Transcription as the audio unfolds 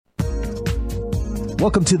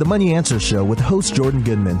Welcome to the Money Answer Show with host Jordan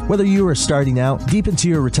Goodman. Whether you are starting out, deep into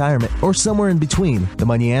your retirement, or somewhere in between, the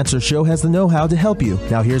Money Answer Show has the know-how to help you.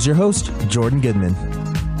 Now here's your host, Jordan Goodman.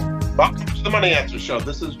 Welcome to the Money Answer Show.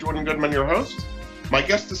 This is Jordan Goodman, your host. My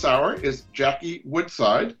guest this hour is Jackie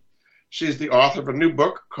Woodside. She's the author of a new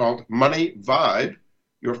book called Money Vibe,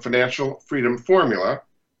 Your Financial Freedom Formula,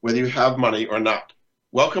 Whether You Have Money or Not.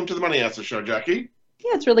 Welcome to the Money Answer Show, Jackie.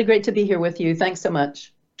 Yeah, it's really great to be here with you. Thanks so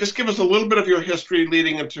much. Just give us a little bit of your history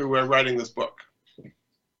leading into writing this book.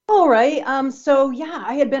 All right.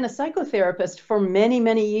 I had been a psychotherapist for many,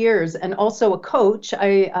 many years and also a coach.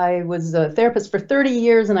 I was a therapist for 30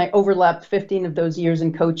 years and I overlapped 15 of those years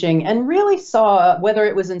in coaching and really saw, whether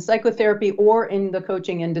it was in psychotherapy or in the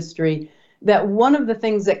coaching industry, that one of the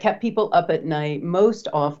things that kept people up at night most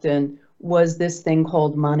often was this thing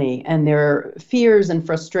called money and their fears and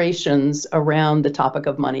frustrations around the topic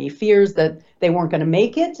of money, fears that they weren't going to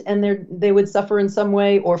make it and they would suffer in some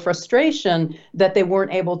way, or frustration that they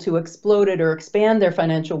weren't able to explode it or expand their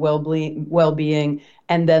financial well-being,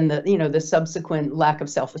 and then the subsequent lack of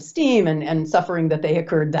self-esteem and suffering that they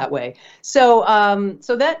occurred that way. So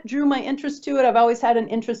that drew my interest to it. I've always had an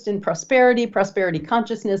interest in prosperity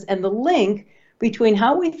consciousness, and the link between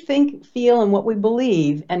how we think, feel, and what we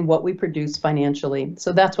believe and what we produce financially.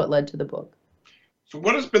 So that's what led to the book. So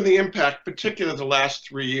what has been the impact, particularly the last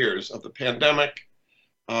 3 years of the pandemic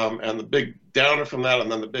and the big downer from that,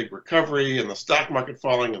 and then the big recovery and the stock market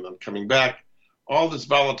falling and then coming back, all this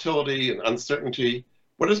volatility and uncertainty?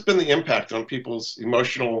 What has been the impact on people's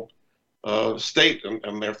emotional state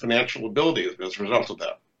and their financial ability as a result of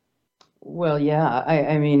that? Well, yeah,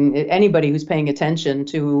 I mean, anybody who's paying attention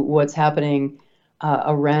to what's happening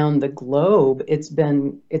around the globe, it's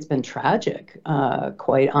been tragic,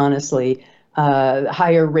 quite honestly.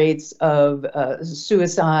 Higher rates of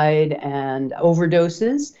suicide and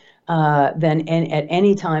overdoses than at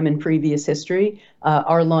any time in previous history.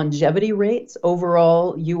 Our longevity rates,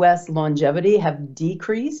 overall U.S. longevity, have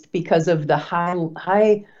decreased because of the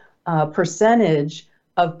high percentage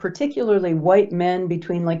of particularly white men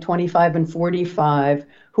between like 25 and 45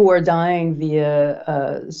 who are dying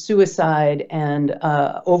via suicide and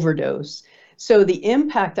overdose. So the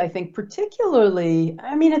impact, I think, particularly,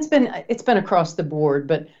 I mean, it's been across the board,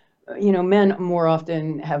 but men more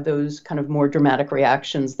often have those kind of more dramatic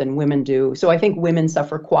reactions than women do. So I think women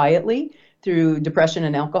suffer quietly through depression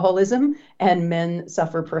and alcoholism, and men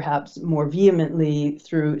suffer perhaps more vehemently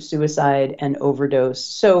through suicide and overdose.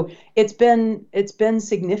 So it's been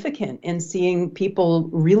significant in seeing people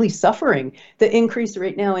really suffering. The increase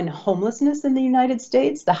right now in homelessness in the United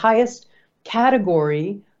States, the highest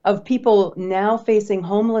category of people now facing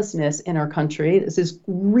homelessness in our country, this is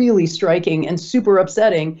really striking and super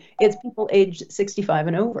upsetting, it's people aged 65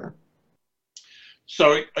 and over.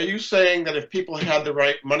 So are you saying that if people had the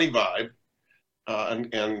right money vibe,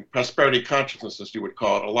 and prosperity consciousness, as you would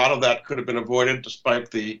call it, a lot of that could have been avoided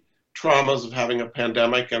despite the traumas of having a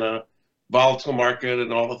pandemic and a volatile market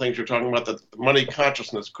and all the things you're talking about, that the money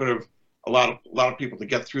consciousness could have allowed a lot of people to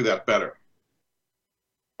get through that better?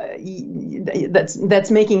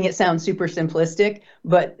 That's making it sound super simplistic,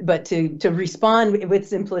 but to respond with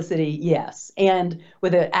simplicity, yes. And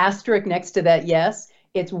with an asterisk next to that yes,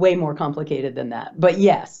 it's way more complicated than that. But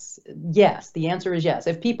yes, the answer is yes.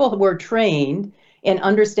 If people were trained in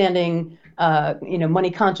understanding,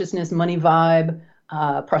 money consciousness, money vibe,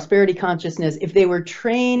 prosperity consciousness, if they were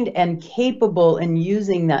trained and capable in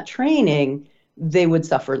using that training, they would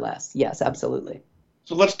suffer less. Yes, absolutely.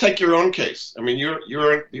 So let's take your own case. I mean,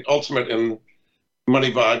 you're the ultimate in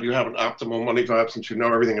money vibe. You have an optimal money vibe since you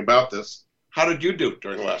know everything about this. How did you do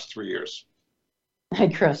during the last 3 years? I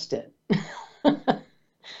crushed it.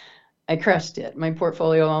 I crushed it. My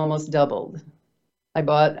portfolio almost doubled. I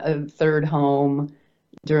bought a third home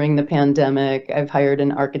during the pandemic. I've hired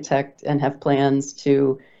an architect and have plans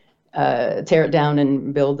to tear it down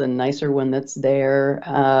and build a nicer one that's there.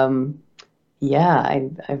 I've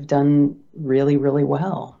done really, really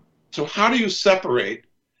well. So how do you separate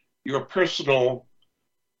your personal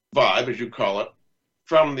vibe, as you call it,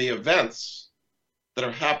 from the events that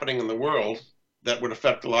are happening in the world that would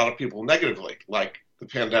affect a lot of people negatively, like the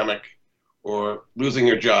pandemic or losing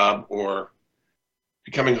your job or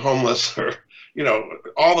becoming homeless or,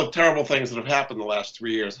 all the terrible things that have happened the last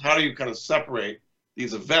 3 years? How do you kind of separate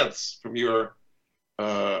these events from your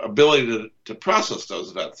ability to process those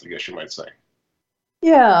events, I guess you might say?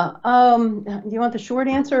 Yeah. Do you want the short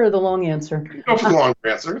answer or the long answer? Go for the long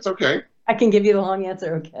answer. It's okay. I can give you the long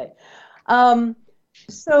answer. Okay.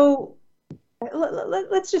 So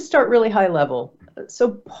let's just start really high level. So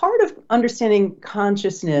part of understanding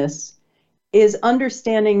consciousness is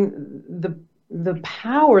understanding the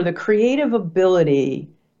power, the creative ability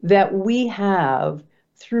that we have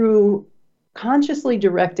through consciously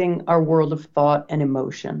directing our world of thought and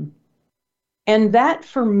emotion. And that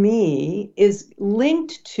for me is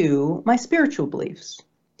linked to my spiritual beliefs,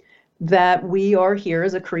 that we are here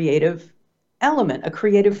as a creative element, a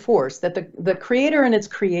creative force, that the creator and its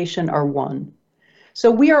creation are one. So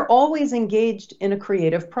we are always engaged in a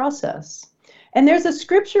creative process. And there's a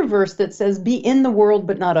scripture verse that says, be in the world,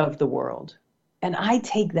 but not of the world. And I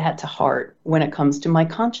take that to heart when it comes to my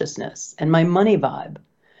consciousness and my money vibe.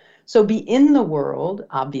 So be in the world,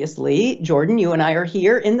 obviously. Jordan, you and I are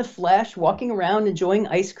here in the flesh, walking around, enjoying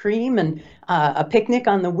ice cream and a picnic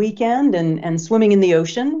on the weekend and swimming in the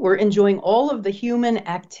ocean. We're enjoying all of the human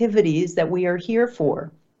activities that we are here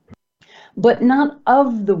for, but not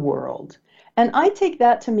of the world. And I take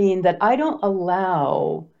that to mean that I don't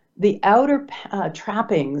allow the outer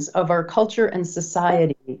trappings of our culture and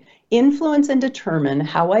society influence and determine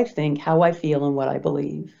how I think, how I feel, and what I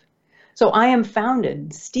believe. So I am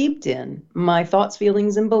founded, steeped in my thoughts,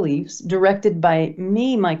 feelings, and beliefs, directed by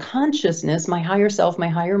me, my consciousness, my higher self, my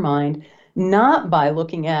higher mind, not by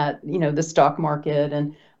looking at, the stock market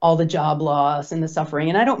and all the job loss and the suffering.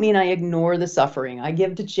 And I don't mean I ignore the suffering. I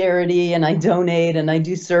give to charity and I donate and I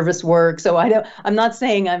do service work. So I'm not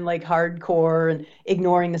saying I'm like hardcore and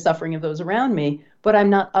ignoring the suffering of those around me, but I'm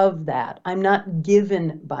not of that. I'm not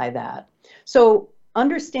given by that. So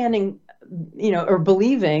understanding, or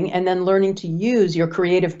believing and then learning to use your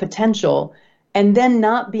creative potential and then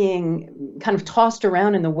not being kind of tossed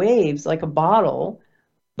around in the waves like a bottle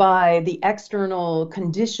by the external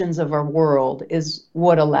conditions of our world is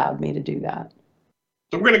what allowed me to do that.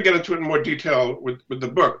 So we're going to get into it in more detail with the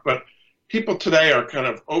book, but people today are kind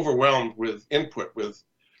of overwhelmed with input, with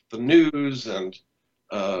the news and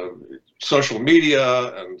social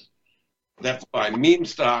media, and they have to buy meme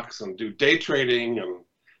stocks and do day trading, and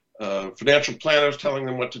financial planners telling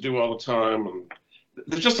them what to do all the time. And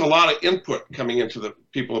there's just a lot of input coming into the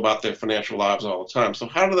people about their financial lives all the time. So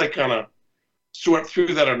how do they kind of sort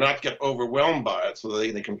through that or not get overwhelmed by it so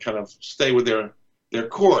they can kind of stay with their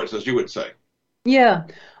cores, as you would say? Yeah.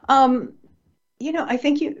 I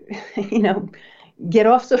think get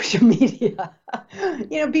off social media,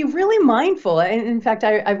 be really mindful. And in fact,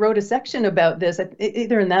 I wrote a section about this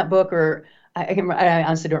either in that book or I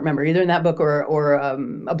honestly don't remember, either in that book or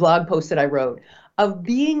a blog post that I wrote, of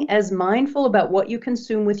being as mindful about what you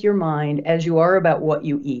consume with your mind as you are about what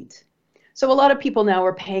you eat. So a lot of people now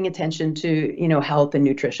are paying attention to, health and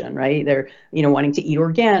nutrition, right? They're, wanting to eat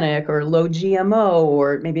organic or low GMO,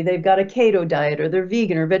 or maybe they've got a keto diet or they're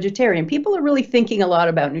vegan or vegetarian. People are really thinking a lot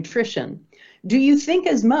about nutrition. Do you think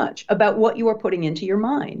as much about what you are putting into your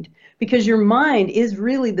mind? Because your mind is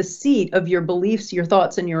really the seat of your beliefs, your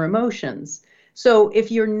thoughts, and your emotions. So if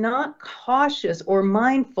you're not cautious or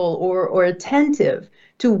mindful or attentive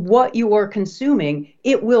to what you are consuming,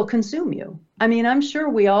 it will consume you. I mean, I'm sure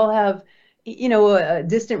we all have, a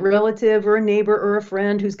distant relative or a neighbor or a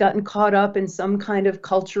friend who's gotten caught up in some kind of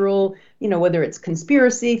cultural, whether it's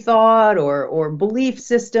conspiracy thought or belief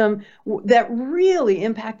system that really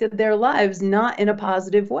impacted their lives, not in a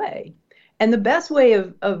positive way. And the best way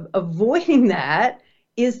of avoiding that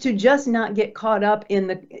is to just not get caught up in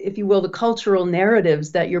the, if you will, the cultural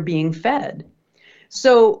narratives that you're being fed.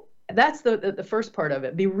 So that's the first part of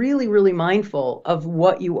it. Be really, really mindful of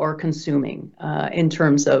what you are consuming in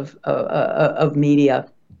terms of media.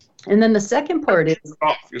 And then the second part is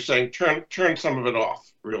off. You're saying turn some of it off.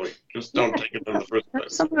 Really, just don't take it in the first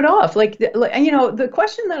place. Some of it off. The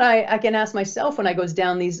question that I can ask myself when I goes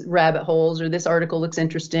down these rabbit holes or this article looks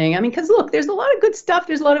interesting. I mean, because look, there's a lot of good stuff.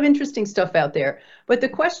 There's a lot of interesting stuff out there. But the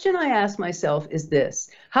question I ask myself is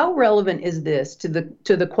this: how relevant is this to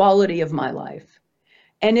the quality of my life?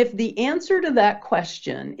 And if the answer to that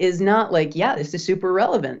question is not like, yeah, this is super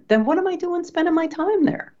relevant, then what am I doing spending my time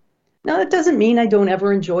there? Now, that doesn't mean I don't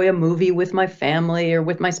ever enjoy a movie with my family or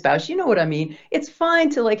with my spouse. You know what I mean? It's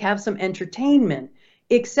fine to have some entertainment,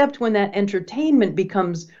 except when that entertainment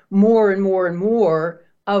becomes more and more and more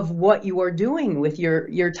of what you are doing with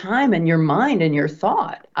your time and your mind and your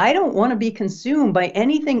thought. I don't want to be consumed by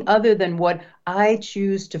anything other than what I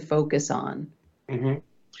choose to focus on. Mm-hmm.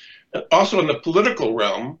 Also in the political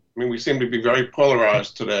realm, I mean, we seem to be very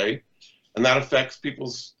polarized today, and that affects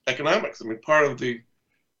people's economics. I mean, part of the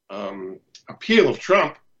appeal of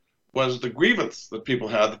Trump was the grievance that people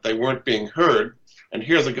had that they weren't being heard. And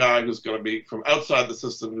here's a guy who's going to be from outside the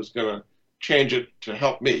system who's going to change it to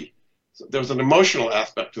help me. So there was an emotional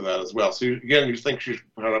aspect to that as well. So you think she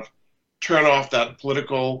should kind of turn off that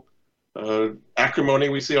political acrimony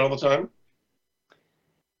we see all the time?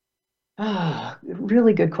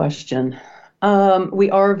 Really good question.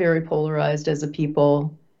 We are very polarized as a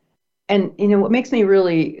people. And what makes me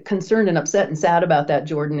really concerned and upset and sad about that,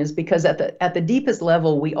 Jordan, is because at the deepest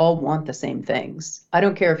level, we all want the same things. I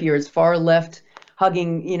don't care if you're as far left,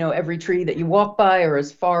 hugging, every tree that you walk by, or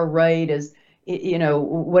as far right as,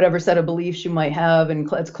 whatever set of beliefs you might have,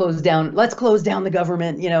 and let's close down the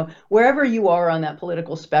government, wherever you are on that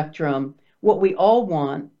political spectrum. What we all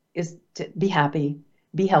want is to be happy,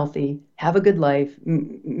 be healthy, have a good life,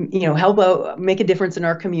 help out, make a difference in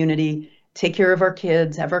our community, take care of our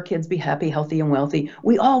kids, have our kids be happy, healthy, and wealthy.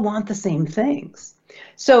 We all want the same things.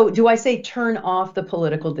 So do I say turn off the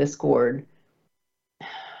political discord?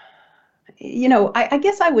 I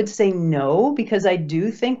guess I would say no, because I do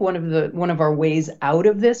think one of our ways out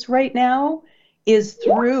of this right now is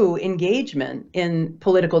through engagement in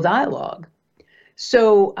political dialogue.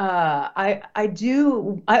 So I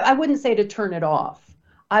wouldn't say to turn it off.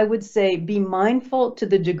 I would say be mindful to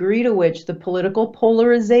the degree to which the political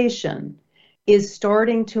polarization is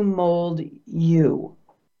starting to mold you.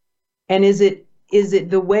 And is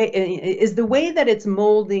the way that it's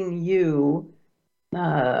molding you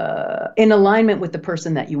in alignment with the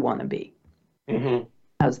person that you want to be? Mm-hmm.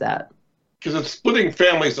 How's that? Because it's splitting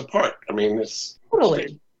families apart. I mean, it's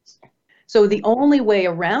totally. So the only way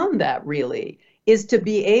around that really is to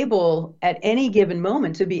be able, at any given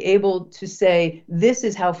moment, to be able to say, this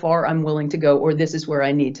is how far I'm willing to go, or this is where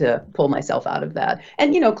I need to pull myself out of that.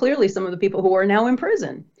 And, clearly some of the people who are now in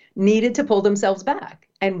prison needed to pull themselves back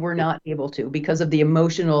and were not able to, because of the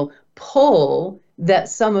emotional pull that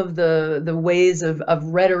some of the ways of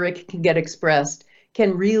rhetoric can get expressed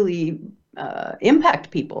can really impact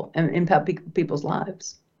people and impact people's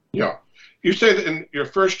lives. Yeah. You say that in your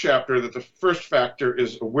first chapter that the first factor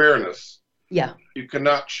is awareness. Yeah. You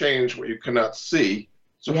cannot change what you cannot see.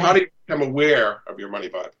 So Yeah. How do you become aware of your money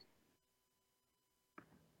vibe?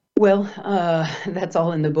 Well, that's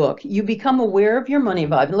all in the book. You become aware of your money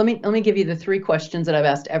vibe. Let me give you the 3 questions that I've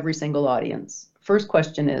asked every single audience. First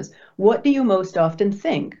question is, what do you most often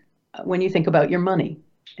think when you think about your money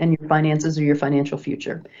and your finances or your financial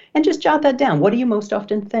future? And just jot that down. What do you most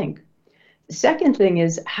often think? The second thing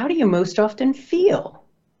is, how do you most often feel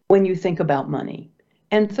when you think about money?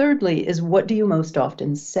 And thirdly is, what do you most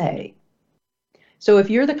often say? So if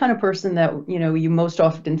you're the kind of person that, you most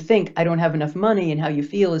often think, I don't have enough money, and how you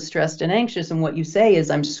feel is stressed and anxious, and what you say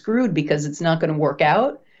is, I'm screwed because it's not going to work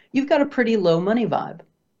out, you've got a pretty low money vibe.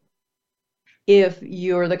 If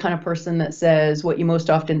you're the kind of person that says what you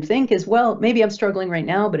most often think is, well, maybe I'm struggling right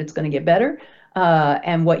now, but it's going to get better.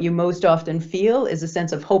 And what you most often feel is a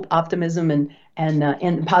sense of hope, optimism,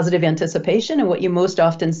 and positive anticipation. And what you most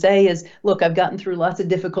often say is, look, I've gotten through lots of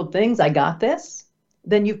difficult things. I got this.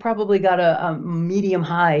 Then you've probably got a medium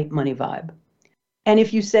high money vibe. And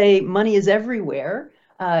if you say money is everywhere,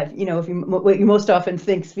 what you most often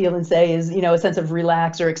think, feel, and say is, a sense of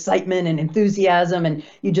relax or excitement and enthusiasm, and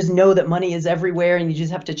you just know that money is everywhere and you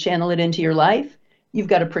just have to channel it into your life, you've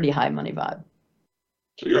got a pretty high money vibe.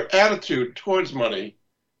 So your attitude towards money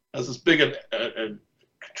has this big a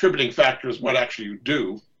contributing factor is what actually you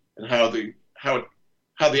do and how the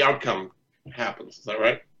outcome happens. Is that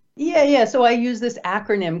right? Yeah. So I use this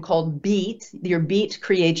acronym called BEAT. Your BEAT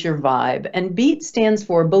creates your vibe. And BEAT stands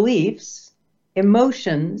for beliefs,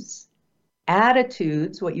 emotions,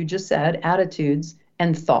 attitudes, what you just said, attitudes,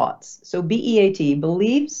 and thoughts. So BEAT,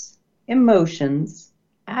 beliefs, emotions,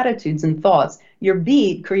 attitudes, and thoughts. Your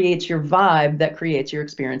BEAT creates your vibe that creates your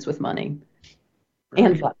experience with money. Right.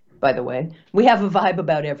 And vibe, by the way. We have a vibe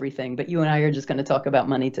about everything, but you and I are just going to talk about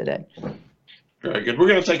money today. Very good. We're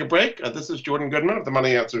going to take a break. This is Jordan Goodman of the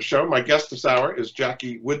Money Answer Show. My guest this hour is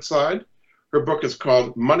Jackie Woodside. Her book is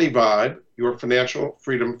called Money Vibe, Your Financial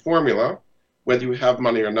Freedom Formula, Whether You Have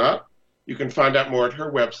Money or Not. You can find out more at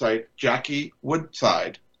her website,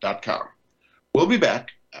 JackieWoodside.com. We'll be back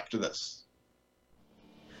after this.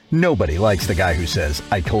 Nobody likes the guy who says,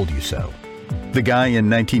 I told you so. The guy in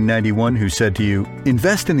 1991 who said to you,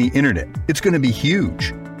 invest in the internet, it's going to be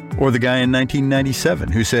huge. Or the guy in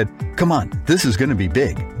 1997 who said, come on, this is going to be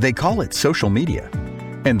big. They call it social media.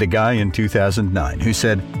 And the guy in 2009 who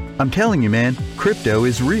said, I'm telling you, man, crypto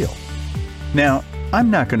is real. Now,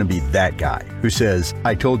 I'm not going to be that guy who says,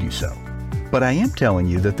 I told you so. But I am telling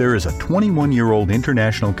you that there is a 21-year-old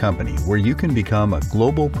international company where you can become a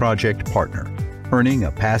global project partner, earning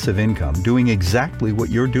a passive income doing exactly what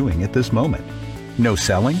you're doing at this moment. No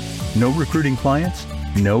selling, no recruiting clients,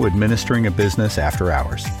 no administering a business after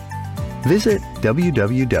hours. Visit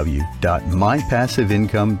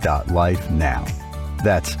www.mypassiveincome.life now.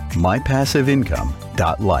 That's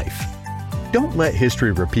mypassiveincome.life. Don't let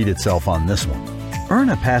history repeat itself on this one. Earn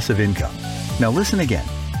a passive income. Now listen again.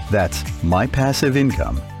 That's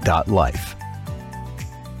mypassiveincome.life.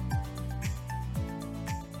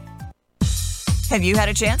 Have you had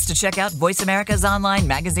a chance to check out Voice America's online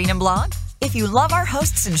magazine and blog? If you love our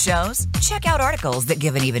hosts and shows, check out articles that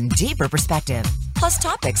give an even deeper perspective, plus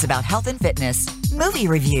topics about health and fitness, movie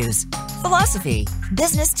reviews, philosophy,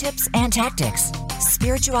 business tips and tactics,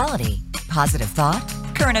 spirituality, positive thought,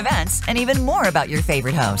 current events, and even more about your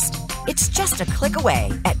favorite host. It's just a click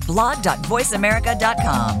away at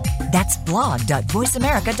blog.voiceamerica.com. That's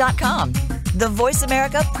blog.voiceamerica.com. The Voice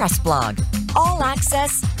America Press Blog. All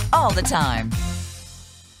access, all the time.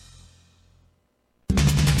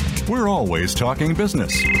 We're always talking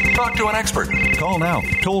business. Talk to an expert. Call now,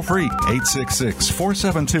 toll free,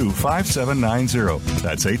 866-472-5790.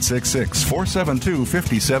 That's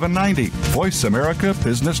 866-472-5790. Voice America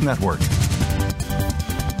Business Network.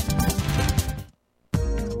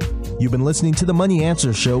 You've been listening to the Money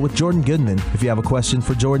Answer Show with Jordan Goodman. If you have a question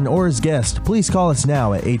for Jordan or his guest, please call us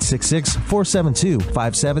now at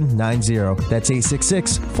 866-472-5790. That's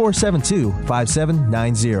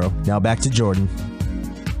 866-472-5790. Now back to Jordan.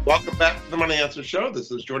 Welcome back to the Money Answer Show. This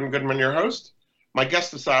is Jordan Goodman, your host. My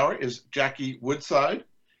guest this hour is Jackie Woodside.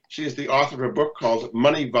 She is the author of a book called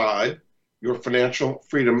Money Vibe, Your Financial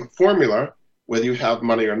Freedom Formula. Whether you have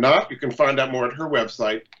money or not, you can find out more at her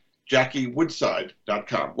website,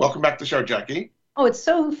 JackieWoodside.com. Welcome back to the show, Jackie. Oh, it's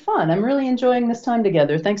so fun. I'm really enjoying this time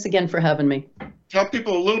together. Thanks again for having me. Tell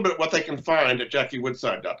people a little bit what they can find at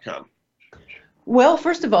JackieWoodside.com. Well,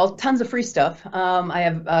 first of all, tons of free stuff. I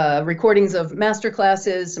have recordings of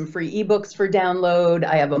masterclasses, some free ebooks for download.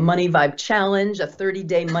 I have a Money Vibe Challenge, a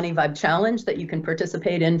 30-day Money Vibe Challenge that you can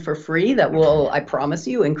participate in for free that will, I promise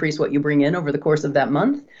you, increase what you bring in over the course of that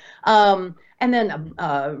month. And then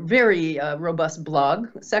a very robust blog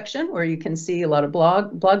section where you can see a lot of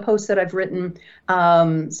blog posts that I've written,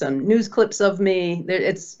 some news clips of me.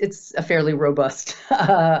 It's a fairly robust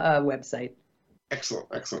website. Excellent,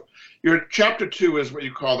 excellent. Your chapter 2 is what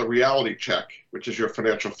you call the reality check, which is your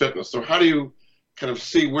financial fitness. So how do you kind of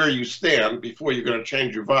see where you stand before you're going to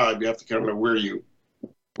change your vibe? You have to kind of know where you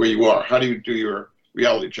are. How do you do your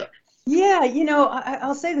reality check? Yeah,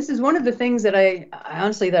 I'll say this is one of the things that I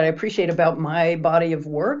honestly that I appreciate about my body of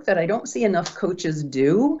work that I don't see enough coaches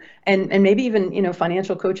do, and maybe even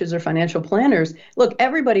financial coaches or financial planners. Look,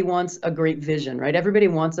 everybody wants a great vision, right? Everybody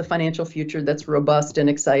wants a financial future that's robust and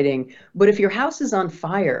exciting. But if your house is on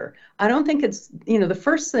fire, I don't think it's the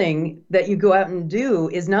first thing that you go out and do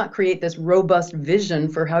is not create this robust vision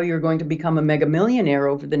for how you're going to become a mega millionaire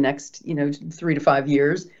over the next 3 to 5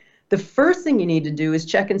 years. The first thing you need to do is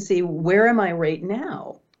check and see, where am I right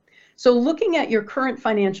now? So looking at your current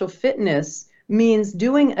financial fitness means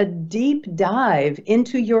doing a deep dive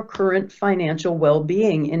into your current financial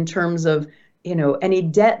well-being in terms of, any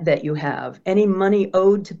debt that you have, any money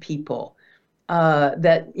owed to people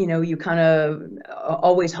that, you kind of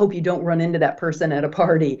always hope you don't run into that person at a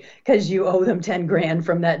party because you owe them 10 grand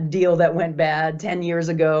from that deal that went bad 10 years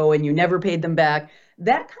ago and you never paid them back.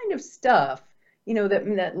 That kind of stuff.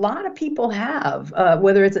 That a lot of people have,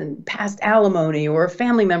 whether it's a past alimony or a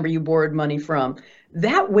family member you borrowed money from,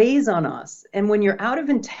 that weighs on us. And when you're out of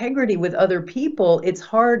integrity with other people, it's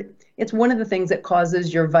hard. It's one of the things that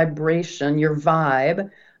causes your vibration, your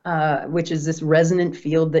vibe, which is this resonant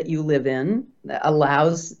field that you live in, that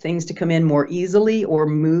allows things to come in more easily or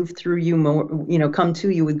move through you more, come to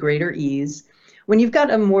you with greater ease. When you've got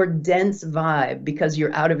a more dense vibe because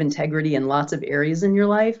you're out of integrity in lots of areas in your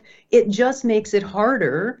life, it just makes it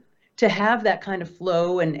harder to have that kind of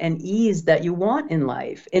flow and ease that you want in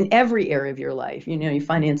life, in every area of your life, your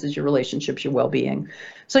finances, your relationships, your well-being.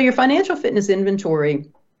 So your financial fitness inventory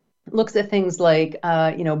looks at things like,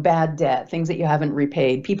 bad debt, things that you haven't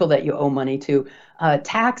repaid, people that you owe money to,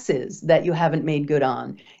 taxes that you haven't made good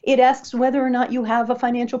on. It asks whether or not you have a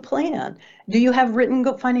financial plan. Do you have written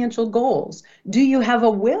financial goals? Do you have a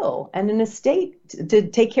will and an estate to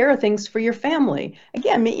take care of things for your family?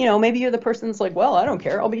 Again, maybe you're the person that's like, well, I don't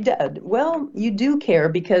care, I'll be dead. Well, you do care,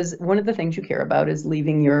 because one of the things you care about is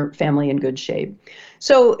leaving your family in good shape.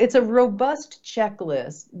 So it's a robust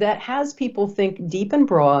checklist that has people think deep and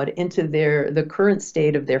broad into the current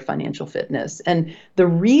state of their financial fitness. And the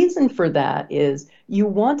reason for that is you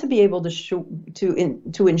want to be able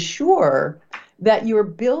to ensure that you're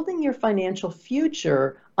building your financial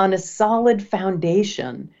future on a solid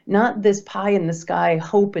foundation, not this pie in the sky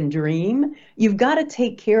hope and dream. You've got to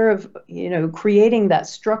take care of, creating that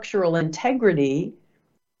structural integrity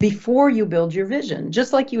before you build your vision.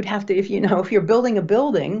 Just like you'd have to, if you're building a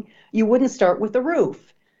building, you wouldn't start with the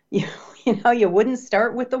roof. You wouldn't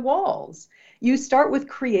start with the walls. you start with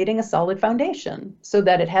creating a solid foundation so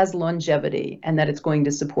that it has longevity and that it's going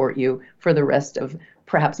to support you for the rest of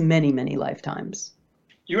perhaps many, many lifetimes.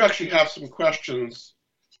 You actually have some questions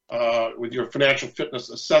with your financial fitness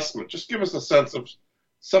assessment. Just give us a sense of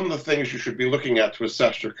some of the things you should be looking at to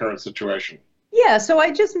assess your current situation. Yeah, so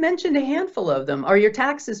I just mentioned a handful of them. Are your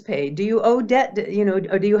taxes paid? Do you owe debt,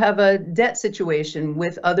 or do you have a debt situation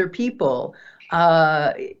with other people?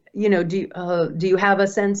 Do you have a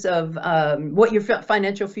sense of what your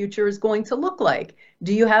financial future is going to look like?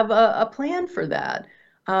 Do you have a plan for that?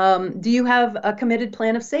 Do you have a committed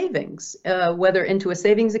plan of savings, whether into a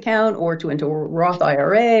savings account or into a Roth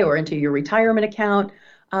IRA or into your retirement account?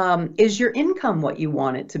 Is your income what you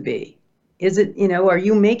want it to be? Is it, are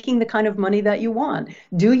you making the kind of money that you want?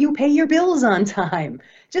 Do you pay your bills on time?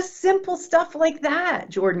 Just simple stuff like that,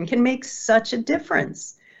 Jordan, can make such a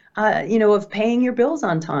difference, of paying your bills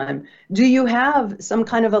on time. Do you have some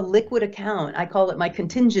kind of a liquid account? I call it my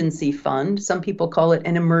contingency fund. Some people call it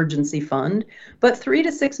an emergency fund, but 3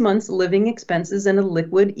 to 6 months living expenses in a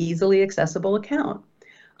liquid, easily accessible account.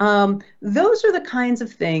 Those are the kinds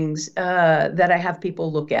of things that I have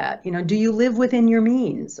people look at. Do you live within your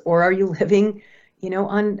means, or are you living,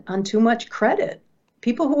 on too much credit?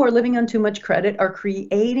 People who are living on too much credit are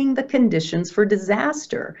creating the conditions for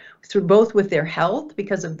disaster, through both with their health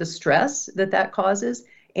because of the stress that causes,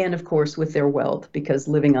 and of course with their wealth, because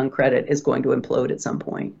living on credit is going to implode at some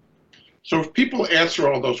point. So if people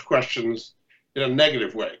answer all those questions in a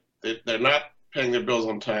negative way, they're not paying their bills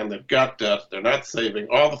on time, they've got debt, they're not saving,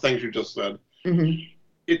 all the things you just said,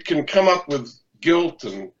 it can come up with guilt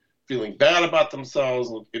and feeling bad about themselves.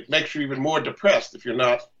 It makes you even more depressed if you're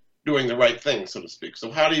not doing the right thing, so to speak. So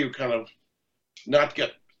how do you kind of not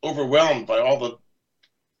get overwhelmed by all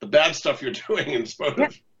the bad stuff you're doing instead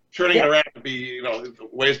of turning it around to be,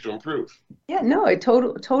 ways to improve? Yeah, no, I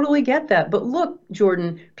totally get that. But look,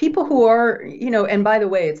 Jordan, people who are, and by the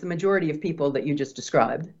way, it's the majority of people that you just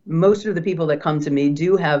described. Most of the people that come to me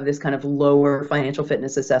do have this kind of lower financial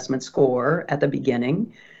fitness assessment score at the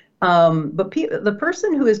beginning. But the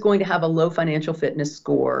person who is going to have a low financial fitness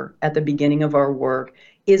score at the beginning of our work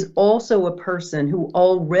is also a person who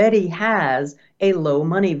already has a low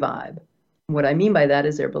money vibe. What I mean by that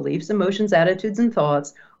is their beliefs, emotions, attitudes, and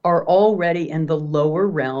thoughts are already in the lower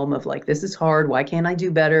realm of like, this is hard, why can't I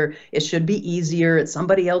do better? It should be easier, it's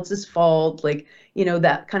somebody else's fault. Like,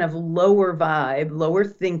 that kind of lower vibe, lower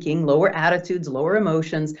thinking, lower attitudes, lower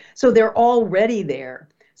emotions. So they're already there.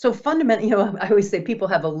 So fundamentally, I always say people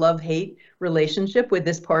have a love-hate relationship with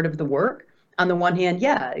this part of the work. On the one hand,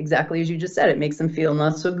 yeah, exactly as you just said, it makes them feel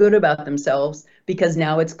not so good about themselves because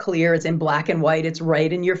now it's clear, it's in black and white, it's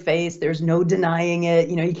right in your face, there's no denying it,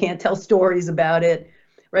 you can't tell stories about it,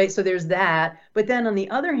 right? So there's that. But then on the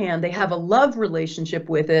other hand, they have a love relationship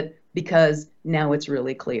with it because now it's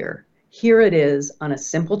really clear. Here it is on a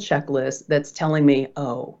simple checklist that's telling me,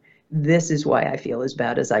 oh, this is why I feel as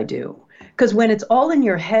bad as I do. Because when it's all in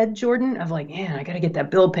your head, Jordan, of like, man, I got to get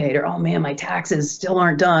that bill paid, or, oh man, my taxes still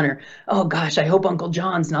aren't done, or, oh gosh, I hope Uncle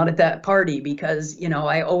John's not at that party because,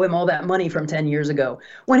 I owe him all that money from 10 years ago.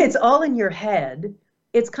 When it's all in your head,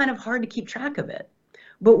 it's kind of hard to keep track of it.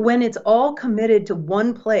 But when it's all committed to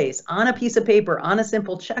one place, on a piece of paper, on a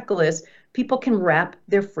simple checklist, people can wrap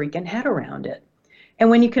their freaking head around it. And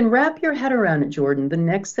when you can wrap your head around it, Jordan, the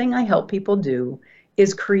next thing I help people do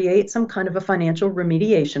is create some kind of a financial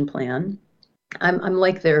remediation plan. I'm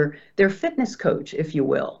like their fitness coach, if you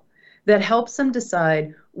will, that helps them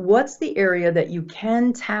decide what's the area that you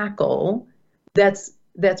can tackle that's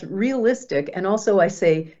realistic. And also I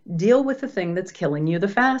say, deal with the thing that's killing you the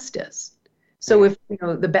fastest. So if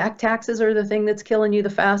the back taxes are the thing that's killing you the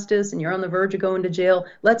fastest and you're on the verge of going to jail,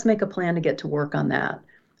 let's make a plan to get to work on that.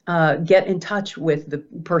 Get in touch with the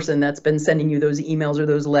person that's been sending you those emails or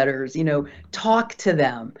those letters, talk to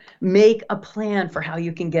them, make a plan for how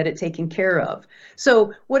you can get it taken care of.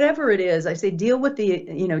 So whatever it is, I say, deal with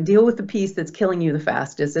the piece that's killing you the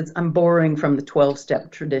fastest. I'm borrowing from the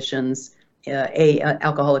 12-step traditions,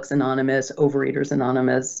 Alcoholics Anonymous, Overeaters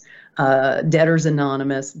Anonymous, Debtors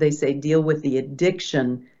Anonymous. They say, deal with the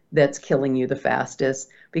addiction that's killing you the fastest,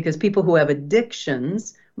 because people who have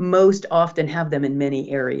addictions most often have them in many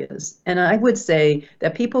areas. And I would say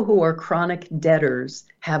that people who are chronic debtors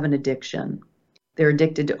have an addiction. They're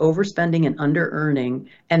addicted to overspending and under-earning,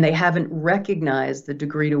 and they haven't recognized the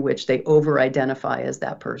degree to which they over-identify as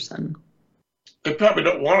that person. They probably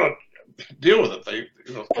don't want to deal with it.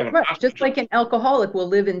 Right. Just like an alcoholic will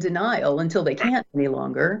live in denial until they can't any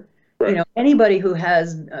longer. Right. Anybody who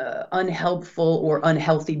has unhelpful or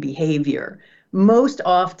unhealthy behavior, most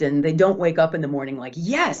often they don't wake up in the morning like,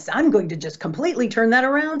 yes, I'm going to just completely turn that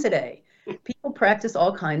around today. People practice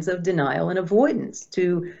all kinds of denial and avoidance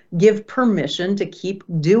to give permission to keep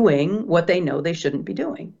doing what they know they shouldn't be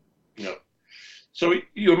doing. Yeah. So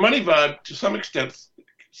your money vibe, to some extent,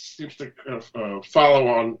 seems to follow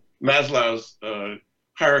on Maslow's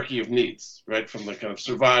hierarchy of needs, right? From the kind of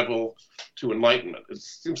survival to enlightenment. It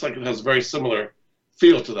seems like it has a very similar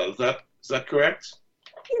feel to that. Is that correct?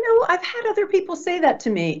 I've had other people say that to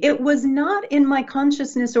me. It was not in my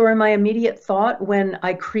consciousness or in my immediate thought when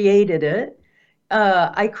I created it.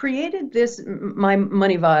 I created my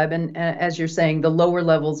money vibe, and as you're saying, the lower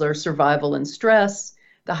levels are survival and stress.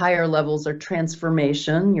 The higher levels are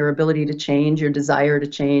transformation, your ability to change, your desire to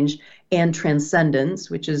change, and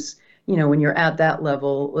transcendence, which is, when you're at that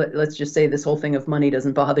level, let's just say this whole thing of money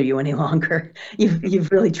doesn't bother you any longer.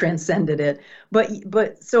 You've really transcended it.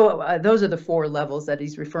 But so those are the 4 levels that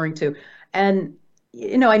he's referring to. And,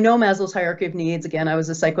 I know Maslow's hierarchy of needs. Again, I was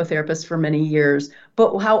a psychotherapist for many years.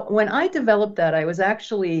 But when I developed that, I was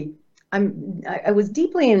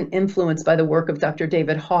deeply influenced by the work of Dr.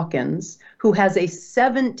 David Hawkins, who has a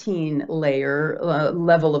 17-layer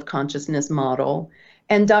level of consciousness model.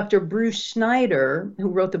 And Dr. Bruce Schneider, who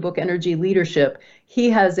wrote the book Energy Leadership, he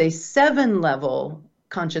has a 7-level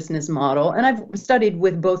consciousness model. And I've studied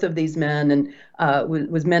with both of these men and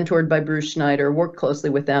was mentored by Bruce Schneider, worked closely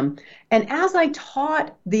with them. And as I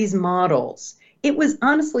taught these models, it was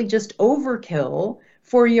honestly just overkill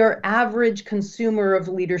for your average consumer of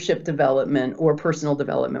leadership development or personal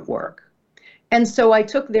development work. And so I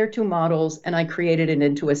took their 2 models and I created it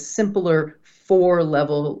into a simpler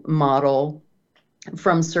 4-level model,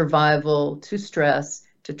 from survival to stress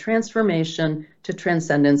to transformation to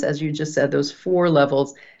transcendence, as you just said, those 4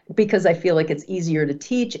 levels, because I feel like it's easier to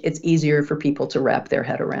teach, it's easier for people to wrap their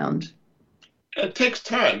head around. It takes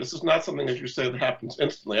time. This is not something, as you say, that happens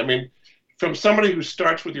instantly. I mean, from somebody who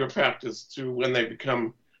starts with your practice to when they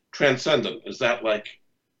become transcendent, is that like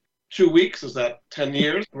 2 weeks? Is that 10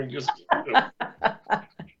 years? I mean, just...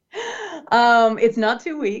 It's not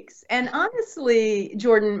 2 weeks. And honestly,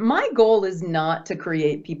 Jordan, my goal is not to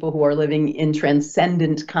create people who are living in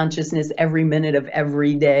transcendent consciousness every minute of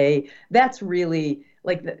every day. That's really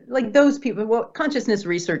like those people. What consciousness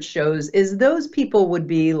research shows is those people would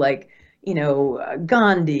be like,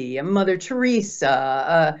 Gandhi, a Mother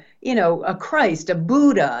Teresa, a Christ, a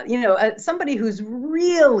Buddha, somebody who's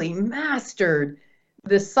really mastered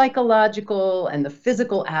the psychological and the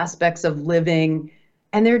physical aspects of living.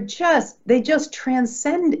 And they just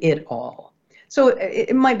transcend it all. So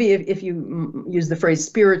it might be, if you use the phrase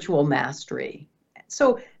spiritual mastery.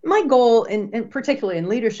 So my goal, and particularly in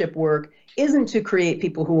leadership work, isn't to create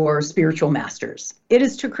people who are spiritual masters. It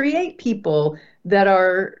is to create people that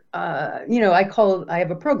are, I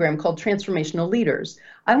have a program called Transformational Leaders.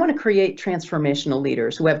 I want to create transformational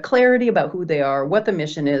leaders who have clarity about who they are, what the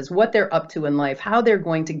mission is, what they're up to in life, how they're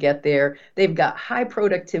going to get there. They've got high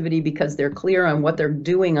productivity because they're clear on what they're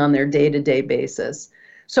doing on their day-to-day basis.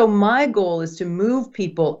 So my goal is to move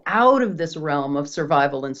people out of this realm of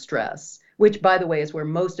survival and stress, which, by the way, is where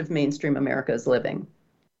most of mainstream America is living.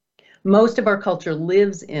 Most of our culture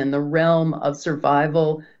lives in the realm of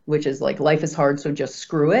survival, which is like, life is hard, so just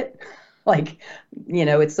screw it. Like,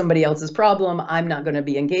 it's somebody else's problem. I'm not going to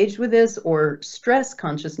be engaged with this. Or stress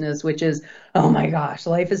consciousness, which is, oh my gosh,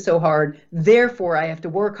 life is so hard. Therefore, I have to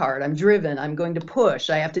work hard. I'm driven. I'm going to push.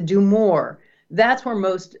 I have to do more. That's where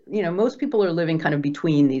most people are living kind of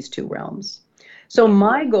between these 2 realms. So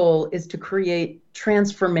my goal is to create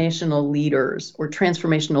transformational leaders or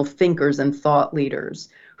transformational thinkers and thought leaders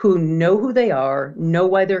who know who they are, know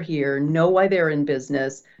why they're here, know why they're in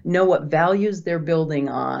business, know what values they're building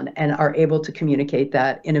on, and are able to communicate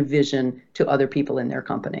that in a vision to other people in their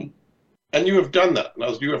company. And you have done that.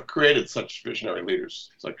 Now, you have created such visionary leaders.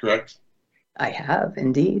 Is that correct? I have,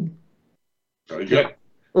 indeed. Very good.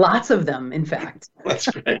 Lots of them, in fact. That's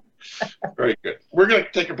great. Very good. We're going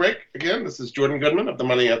to take a break again. This is Jordan Goodman of The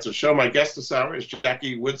Money Answer Show. My guest this hour is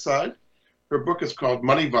Jackie Woodside. Her book is called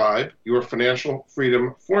Money Vibe, Your Financial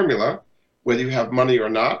Freedom Formula. Whether you have money or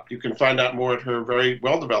not, you can find out more at her very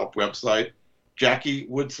well-developed website,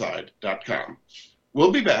 JackieWoodside.com.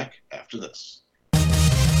 We'll be back after this.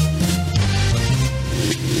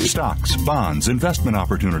 Stocks, bonds, investment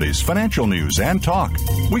opportunities, financial news, and talk.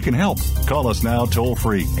 We can help. Call us now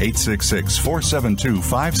toll-free,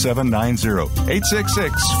 866-472-5790.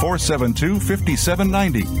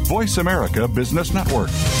 866-472-5790. Voice America Business Network.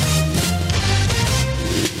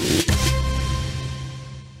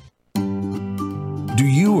 Do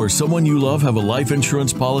you or someone you love have a life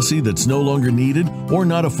insurance policy that's no longer needed or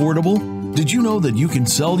not affordable? Did you know that you can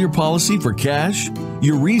sell your policy for cash?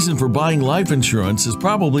 Your reason for buying life insurance has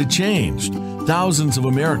probably changed. Thousands of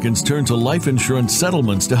Americans turn to life insurance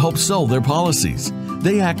settlements to help sell their policies.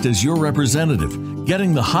 They act as your representative,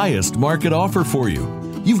 getting the highest market offer for you.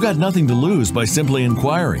 You've got nothing to lose by simply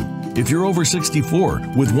inquiring. If you're over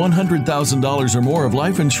 64 with $100,000 or more of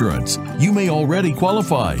life insurance, you may already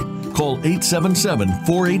qualify. Call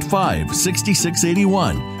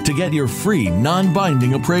 877-485-6681 to get your free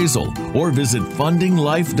non-binding appraisal or visit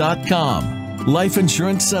fundinglife.com. Life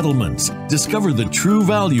Insurance Settlements. Discover the true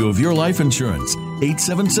value of your life insurance.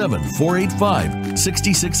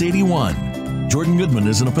 877-485-6681. Jordan Goodman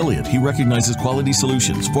is an affiliate. He recognizes quality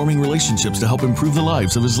solutions, forming relationships to help improve the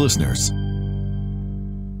lives of his listeners.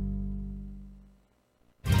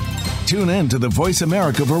 Tune in to the Voice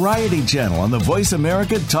America Variety channel on the Voice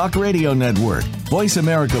America Talk Radio Network. Voice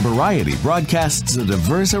America Variety broadcasts a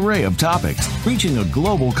diverse array of topics, reaching a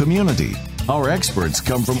global community. Our experts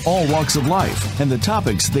come from all walks of life, and the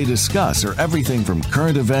topics they discuss are everything from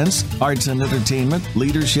current events, arts and entertainment,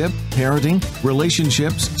 leadership, parenting,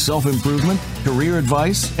 relationships, self-improvement, career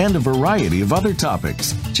advice, and a variety of other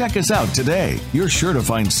topics. Check us out today. You're sure to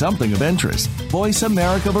find something of interest. Voice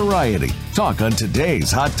America Variety. Talk on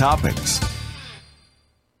today's hot topics.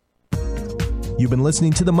 You've been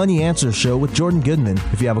listening to the Money Answer Show with Jordan Goodman.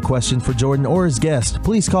 If you have a question for Jordan or his guest,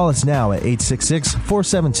 please call us now at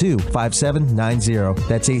 866-472-5790.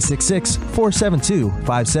 That's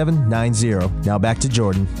 866-472-5790. Now back to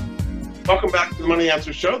Jordan. Welcome back to the Money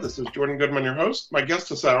Answer Show. This is Jordan Goodman, your host. My guest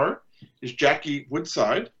this hour is Jackie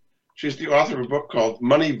Woodside. She's the author of a book called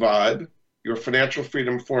Money Vibe, Your Financial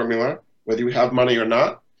Freedom Formula, Whether You Have Money or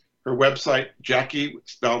Not. Her website, Jackie,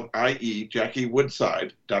 spelled I-E,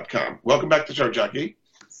 JackieWoodside.com. Welcome back to the show, Jackie.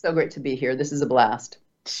 So great to be here. This is a blast.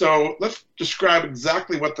 So let's describe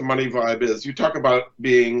exactly what the money vibe is. You talk about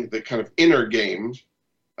being the kind of inner game,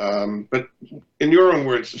 but in your own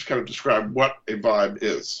words, just kind of describe what a vibe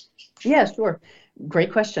is. Yeah, sure.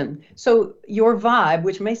 Great question. So your vibe,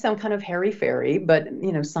 which may sound kind of hairy-fairy, but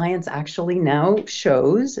science actually now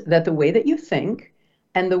shows that the way that you think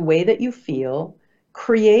and the way that you feel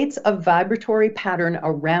creates a vibratory pattern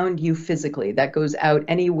around you physically that goes out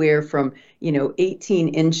anywhere from 18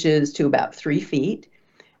 inches to about 3 feet.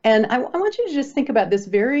 And I want you to just think about this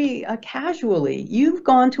very casually. You've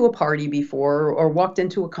gone to a party before or walked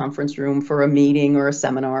into a conference room for a meeting or a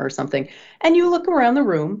seminar or something, and you look around the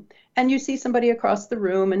room and you see somebody across the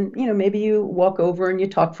room, and maybe you walk over and you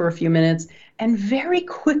talk for a few minutes, and very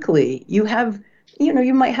quickly you have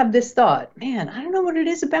you might have this thought, man, I don't know what it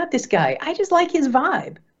is about this guy. I just like his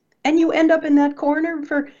vibe. And you end up in that corner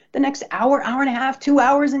for the next hour, hour and a half, 2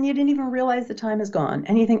 hours, and you didn't even realize the time is gone.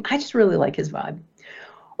 And you think, I just really like his vibe.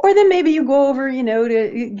 Or then maybe you go over,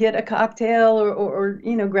 to get a cocktail or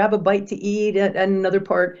grab a bite to eat at another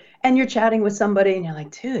part, and you're chatting with somebody and you're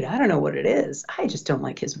like, dude, I don't know what it is. I just don't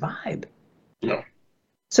like his vibe. No.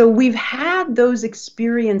 So we've had those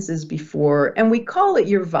experiences before, and we call it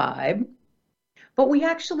your vibe. What we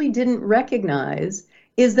actually didn't recognize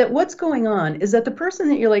is that what's going on is that the person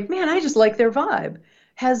that you're like, man, I just like their vibe,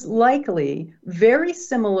 has likely very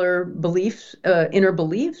similar beliefs, inner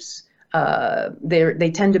beliefs.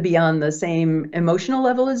 They tend to be on the same emotional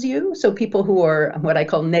level as you. So people who are what I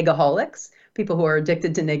call negaholics, people who are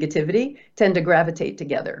addicted to negativity, tend to gravitate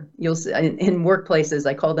together. You'll see in workplaces,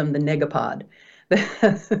 I call them the negapod.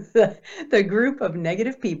 The group of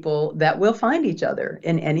negative people that will find each other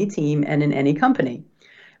in any team and in any company,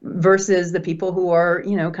 versus the people who are,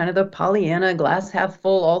 kind of the Pollyanna, glass half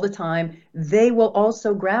full all the time. They will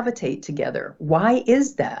also gravitate together. Why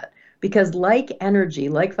is that? Because like energy,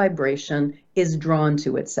 like vibration, is drawn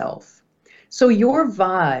to itself. So your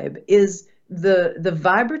vibe is the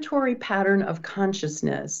vibratory pattern of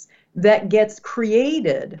consciousness that gets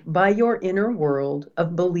created by your inner world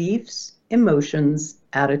of beliefs, emotions,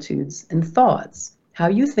 attitudes, and thoughts. How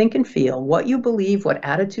you think and feel, what you believe, what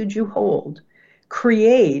attitudes you hold,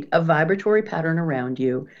 create a vibratory pattern around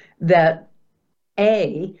you that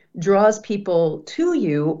A, draws people to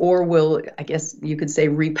you, or will, I guess you could say,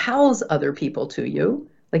 repels other people to you.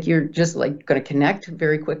 Like you're just like going to connect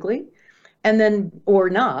very quickly. And then, or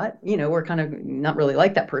not, or kind of not really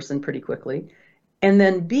like that person pretty quickly. And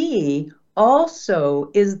then B, also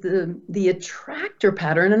is the attractor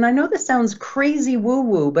pattern. And I know this sounds crazy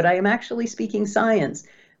woo-woo, but I am actually speaking science.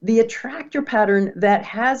 The attractor pattern that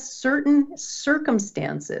has certain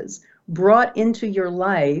circumstances brought into your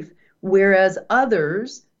life, whereas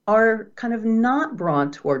others are kind of not drawn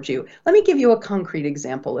towards you. Let me give you a concrete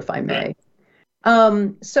example, if I may.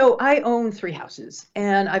 So I own 3 houses,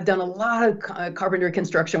 and I've done a lot of carpentry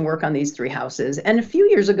construction work on these 3 houses. And a few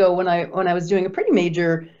years ago, when I was doing a pretty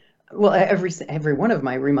major, well, every one of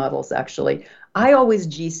my remodels actually, I always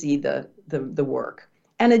GC the work.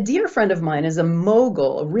 And a dear friend of mine is a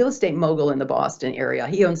mogul, a real estate mogul in the Boston area.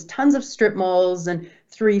 He owns tons of strip malls and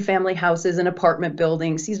 3 family houses and apartment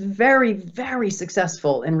buildings. He's very, very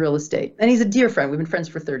successful in real estate, and he's a dear friend. We've been friends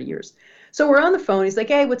for 30 years. So we're on the phone. He's like,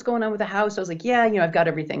 hey, what's going on with the house? I was like, yeah, I've got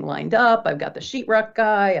everything lined up. I've got the sheetrock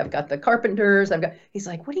guy. I've got the carpenters. He's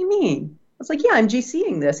like, what do you mean? I was like, yeah, I'm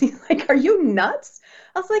GCing this. He's like, are you nuts?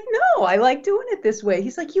 I was like, no, I like doing it this way.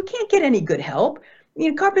 He's like, you can't get any good help.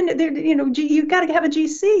 Carpenter, you got to have a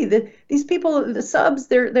GC. These people, the subs,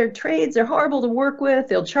 their trades, they're horrible to work with.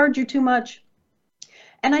 They'll charge you too much.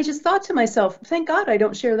 And I just thought to myself, thank God I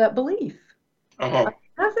don't share that belief. I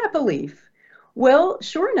have that belief. Well,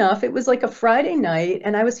 sure enough, it was like a Friday night,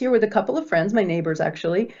 and I was here with a couple of friends, my neighbors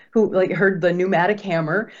actually, who heard the pneumatic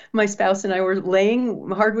hammer. My spouse and I were laying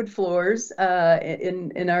hardwood floors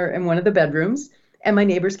in one of the bedrooms, and my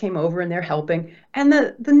neighbors came over and they're helping, and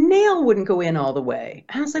the nail wouldn't go in all the way.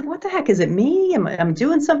 And I was like, what the heck, is it me? Am I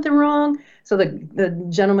doing something wrong? So the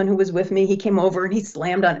gentleman who was with me, he came over and he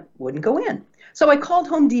slammed on it, wouldn't go in. So I called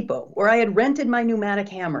Home Depot, where I had rented my pneumatic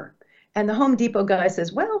hammer, and the Home Depot guy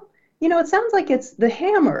says, well, it sounds like it's the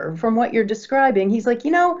hammer from what you're describing. He's like,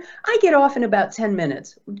 I get off in about 10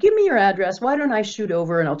 minutes. Give me your address. Why don't I shoot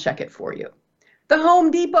over and I'll check it for you? The Home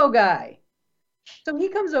Depot guy. So he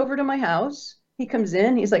comes over to my house. He comes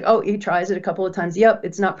in. He's like, oh, he tries it a couple of times. Yep,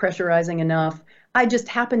 it's not pressurizing enough. I just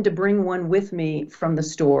happened to bring one with me from the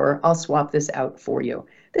store. I'll swap this out for you.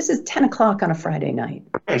 This is 10 o'clock on a Friday night.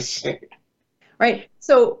 I see. Right.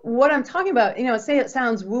 So what I'm talking about, say it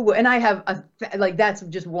sounds woo-woo, and I have that's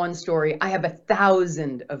just one story. I have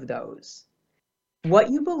 1,000 of those. What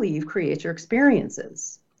you believe creates your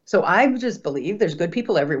experiences. So I just believe there's good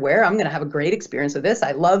people everywhere. I'm going to have a great experience with this.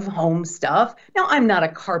 I love home stuff. Now, I'm not a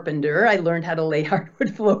carpenter. I learned how to lay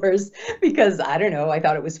hardwood floors because, I don't know, I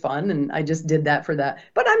thought it was fun and I just did that for that.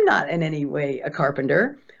 But I'm not in any way a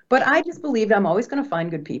carpenter. But I just believed I'm always going to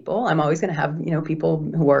find good people. I'm always going to have, people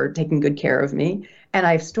who are taking good care of me. And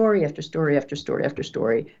I have story after story after story after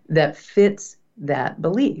story that fits that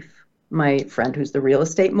belief. My friend who's the real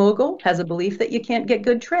estate mogul has a belief that you can't get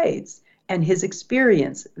good trades. And his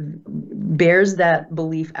experience bears that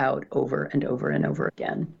belief out over and over and over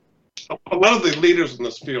again. A lot of the leaders in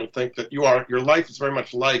this field think that your life is very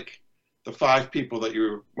much like the 5 people that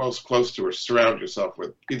you're most close to or surround yourself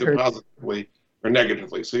with, either positively or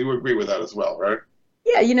negatively. So you agree with that as well, right?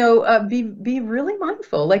 Yeah, be really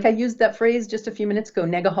mindful. Like I used that phrase just a few minutes ago,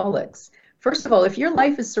 negaholics. First of all, if your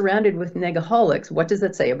life is surrounded with negaholics, what does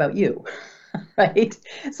that say about you? Right?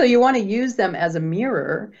 So you want to use them as a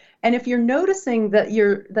mirror. And if you're noticing that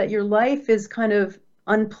your life is kind of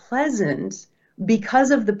unpleasant because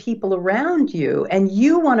of the people around you and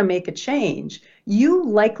you want to make a change, you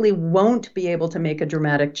likely won't be able to make a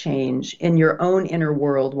dramatic change in your own inner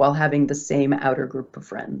world while having the same outer group of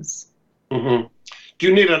friends. Mm-hmm. Do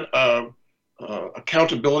you need an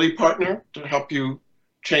accountability partner to help you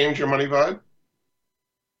change your money vibe?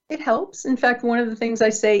 It helps. In fact, one of the things I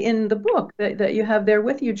say in the book that you have there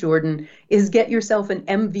with you, Jordan, is get yourself an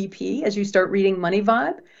MVP as you start reading Money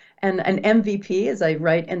Vibe. And an MVP, as I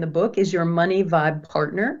write in the book, is your money vibe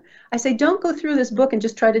partner. I say, don't go through this book and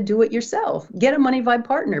just try to do it yourself. Get a money vibe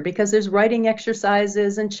partner because there's writing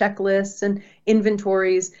exercises and checklists and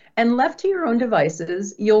inventories. And left to your own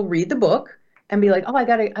devices, you'll read the book and be like, oh, I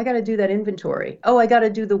gotta do that inventory. Oh, I gotta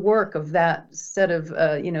do the work of that set of,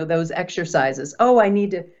 those exercises. Oh, I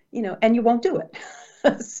need to, and you won't do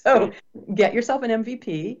it. So get yourself an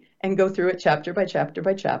MVP and go through it chapter by chapter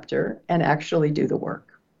by chapter and actually do the work.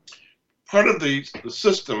 Part of the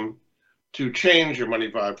system to change your money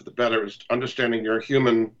vibe for the better is understanding your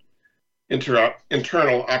human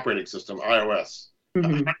internal operating system, iOS.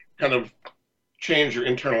 Mm-hmm. How do you kind of change your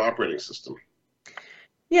internal operating system?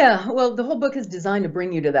 Yeah, well, the whole book is designed to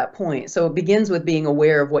bring you to that point. So it begins with being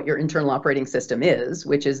aware of what your internal operating system is,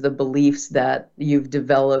 which is the beliefs that you've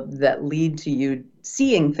developed that lead to you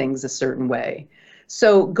seeing things a certain way.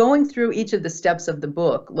 So going through each of the steps of the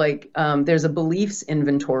book, there's a beliefs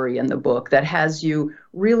inventory in the book that has you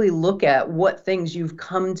really look at what things you've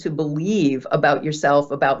come to believe about yourself,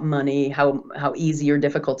 about money, how easy or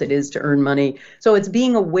difficult it is to earn money. So it's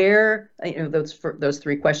being aware, those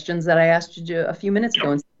 3 questions that I asked you a few minutes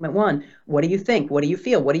ago in segment 1. What do you think? What do you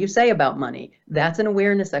feel? What do you say about money? That's an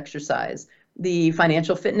awareness exercise. The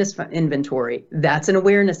financial fitness inventory, that's an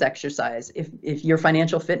awareness exercise. If your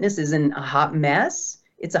financial fitness is in a hot mess,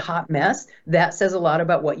 it's a hot mess, that says a lot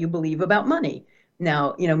about what you believe about money.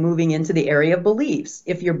 Now, moving into the area of beliefs.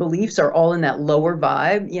 If your beliefs are all in that lower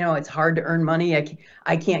vibe, it's hard to earn money.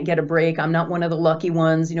 I can't get a break. I'm not one of the lucky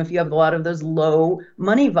ones. If you have a lot of those low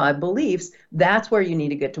money vibe beliefs, that's where you need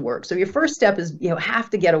to get to work. So your first step is,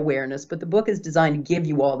 have to get awareness, but the book is designed to give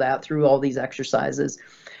you all that through all these exercises.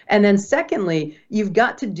 And then secondly, you've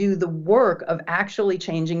got to do the work of actually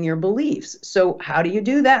changing your beliefs. So how do you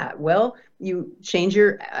do that? Well, you change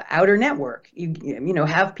your outer network. You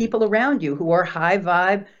have people around you who are high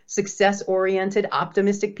vibe, success-oriented,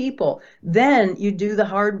 optimistic people. Then you do the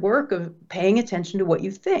hard work of paying attention to what you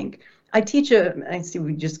think. I see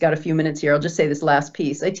we just got a few minutes here. I'll just say this last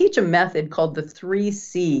piece. I teach a method called the 3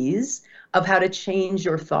 C's of how to change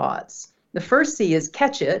your thoughts. The first C is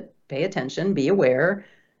catch it, pay attention, be aware.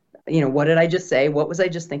 What did I just say? What was I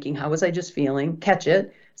just thinking? How was I just feeling? Catch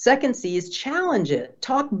it. Second C is challenge it.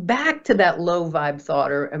 Talk back to that low vibe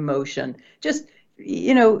thought or emotion. Just,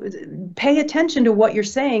 pay attention to what you're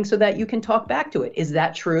saying so that you can talk back to it. Is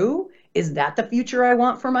that true? Is that the future I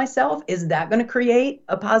want for myself? Is that going to create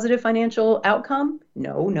a positive financial outcome?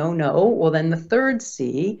 No. Well, then the third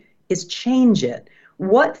C is change it.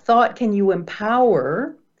 What thought can you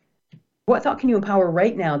empower? What thought can you empower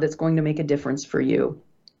right now that's going to make a difference for you?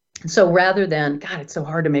 So rather than, God, it's so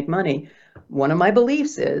hard to make money, one of my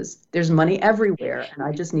beliefs is there's money everywhere and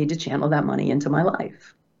I just need to channel that money into my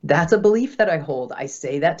life. That's a belief that I hold. I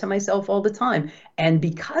say that to myself all the time. And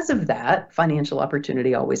because of that, financial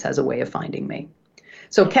opportunity always has a way of finding me.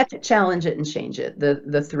 So catch it, challenge it, and change it,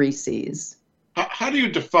 the 3 C's. How do you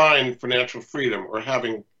define financial freedom, or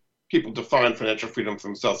having people define financial freedom for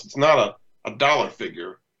themselves? It's not a dollar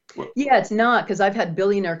figure. Yeah, it's not, because I've had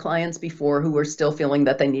billionaire clients before who were still feeling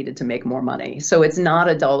that they needed to make more money. So it's not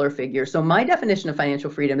a dollar figure. So my definition of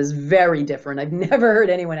financial freedom is very different. I've never heard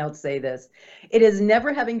anyone else say this. It is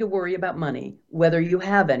never having to worry about money, whether you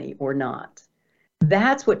have any or not.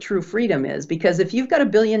 That's what true freedom is, because if you've got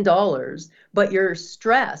 $1 billion, but you're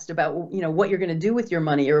stressed about, what you're going to do with your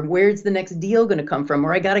money, or where's the next deal going to come from,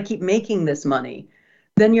 or I got to keep making this money,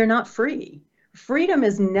 then you're not free. Freedom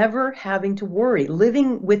is never having to worry,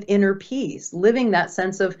 living with inner peace, living that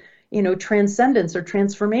sense of, transcendence or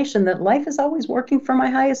transformation, that life is always working for my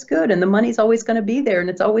highest good and the money's always going to be there and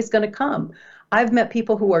it's always going to come. I've met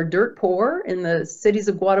people who are dirt poor in the cities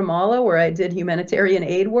of Guatemala, where I did humanitarian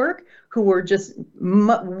aid work, who were just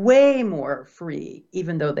way more free,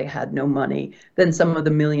 even though they had no money, than some of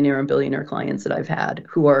the millionaire and billionaire clients that I've had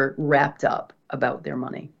who are wrapped up about their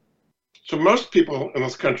money. So most people in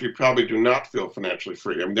this country probably do not feel financially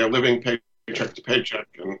free. I mean, they're living paycheck to paycheck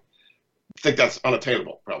and think that's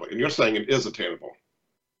unattainable, probably. And you're saying it is attainable.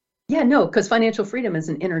 Yeah, no, because financial freedom is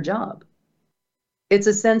an inner job. It's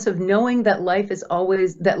a sense of knowing that life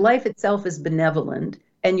itself is benevolent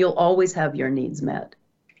and you'll always have your needs met,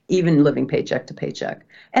 even living paycheck to paycheck.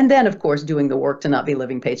 And then, of course, doing the work to not be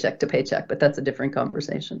living paycheck to paycheck, but that's a different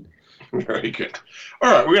conversation. Very good.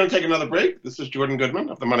 All right, we're going to take another break. This is Jordan Goodman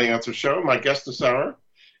of the Money Answer Show. My guest this hour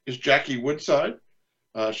is Jackie Woodside.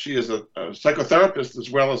 She is a psychotherapist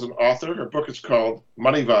as well as an author. Her book is called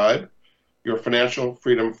Money Vibe, Your Financial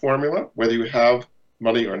Freedom Formula, Whether You Have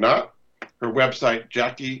Money or Not. Her website,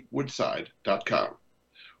 JackieWoodside.com.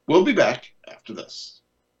 We'll be back after this.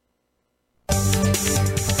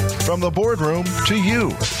 From the boardroom to you,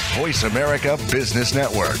 Voice America Business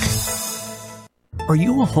Network. Are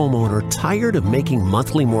you a homeowner tired of making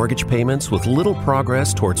monthly mortgage payments with little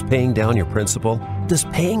progress towards paying down your principal? Does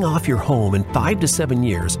paying off your home in 5 to 7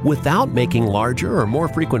 years without making larger or more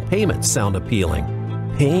frequent payments sound appealing?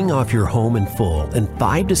 Paying off your home in full in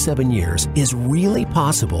 5 to 7 years is really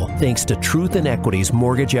possible thanks to Truth in Equity's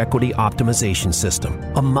Mortgage Equity Optimization System,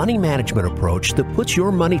 a money management approach that puts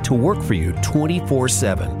your money to work for you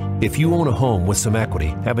 24/7. If you own a home with some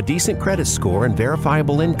equity, have a decent credit score, and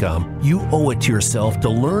verifiable income, you owe it to yourself to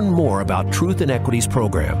learn more about Truth in Equity's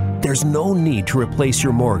program. There's no need to replace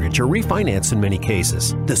your mortgage or refinance in many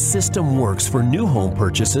cases. The system works for new home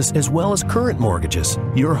purchases as well as current mortgages.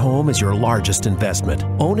 Your home is your largest investment.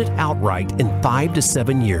 Own it outright in 5 to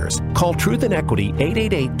 7 years. Call Truth in Equity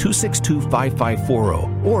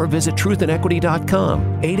 888-262-5540 or visit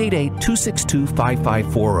truthinequity.com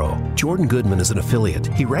 888-262-5540. Jordan Goodman is an affiliate.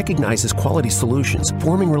 He recognizes quality solutions,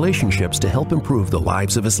 forming relationships to help improve the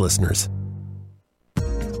lives of his listeners.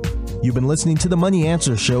 You've been listening to The Money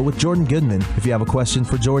Answer Show with Jordan Goodman. If you have a question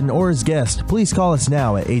for Jordan or his guest, please call us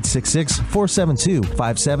now at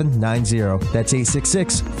 866-472-5790. That's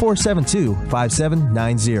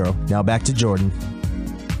 866-472-5790. Now back to Jordan.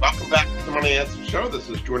 Welcome back to The Money Answer Show. This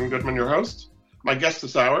is Jordan Goodman, your host. My guest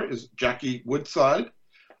this hour is Jackie Woodside.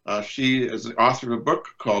 She is the author of a book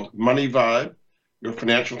called Money Vibe, Your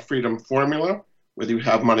Financial Freedom Formula, whether you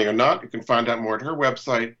have money or not. You can find out more at her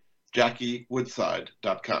website,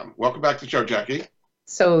 JacquieWoodside.com. Welcome back to the show, Jackie.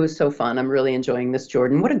 So fun. I'm really enjoying this,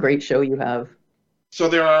 Jordan. What a great show you have. So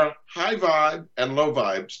there are high vibe and low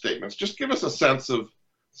vibe statements. Just give us a sense of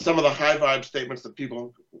some of the high vibe statements that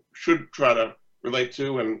people should try to relate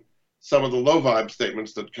to, and some of the low vibe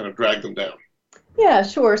statements that kind of drag them down. Yeah,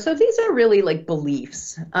 sure. So these are really like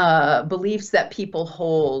beliefs that people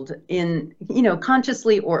hold in,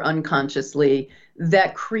 consciously or unconsciously,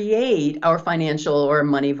 that create our financial or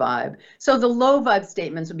money vibe. So the low vibe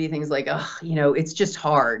statements would be things like, it's just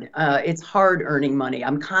hard. It's hard earning money.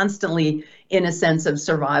 I'm constantly in a sense of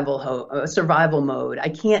survival mode. I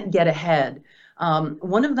can't get ahead.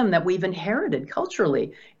 One of them that we've inherited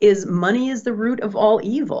culturally is money is the root of all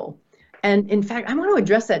evil. And in fact, I want to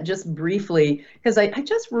address that just briefly, because I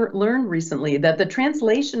just learned recently that the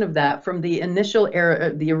translation of that from the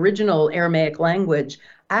original Aramaic language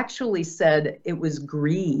actually said it was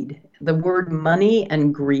greed. The word money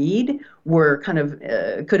and greed were kind of,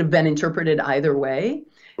 could have been interpreted either way.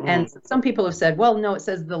 And some people have said, well, no, it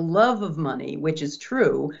says the love of money, which is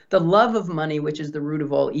true, the love of money, which is the root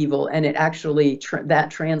of all evil. And it actually,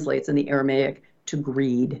 that translates in the Aramaic to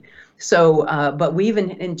greed. So, but we've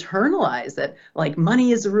internalized that like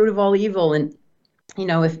money is the root of all evil. And,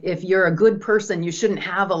 if you're a good person, you shouldn't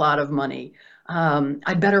have a lot of money.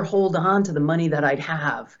 I'd better hold on to the money that I'd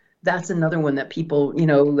have. That's another one that people,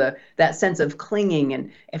 that sense of clinging.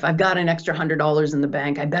 And if I've got an extra $100 in the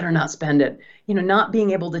bank, I better not spend it. Not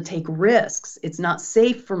being able to take risks. It's not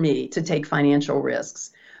safe for me to take financial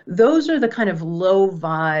risks. Those are the kind of low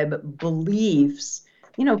vibe beliefs.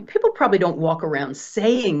 People probably don't walk around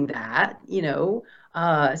saying that,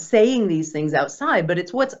 saying these things outside, but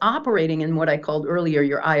it's what's operating in what I called earlier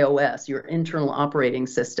your IOS, your internal operating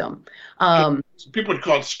system. People would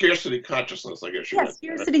call it scarcity consciousness, I guess. Yes,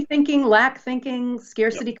 scarcity thinking, lack thinking,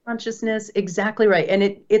 scarcity consciousness, exactly right.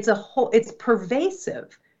 And it's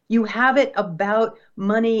pervasive. You have it about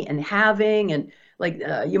money and having, and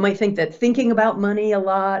you might think that thinking about money a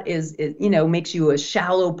lot makes you a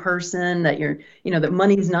shallow person, that that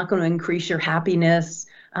money is not going to increase your happiness.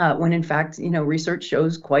 When in fact, research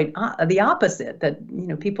shows quite the opposite,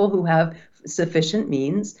 that, people who have sufficient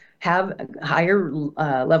means have higher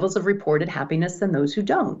levels of reported happiness than those who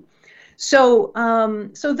don't. So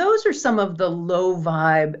those are some of the low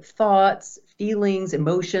vibe thoughts, feelings,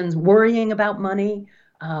 emotions, worrying about money,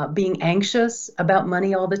 being anxious about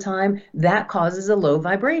money all the time. That causes a low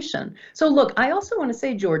vibration. So look, I also want to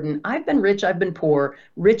say, Jordan, I've been rich, I've been poor.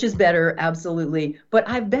 Rich is better, absolutely. But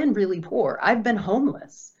I've been really poor. I've been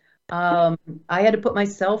homeless. I had to put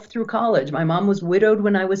myself through college. My mom was widowed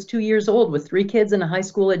when I was 2 years old with 3 kids and a high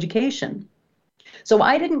school education. So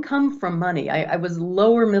I didn't come from money. I was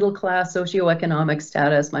lower middle class socioeconomic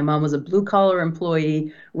status. My mom was a blue collar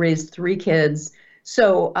employee, raised 3 kids.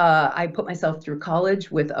 So I put myself through college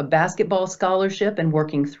with a basketball scholarship and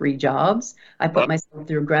working 3 jobs. I put myself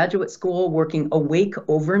through graduate school working awake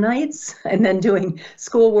overnights and then doing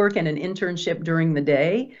schoolwork and an internship during the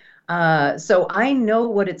day. So I know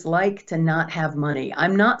what it's like to not have money.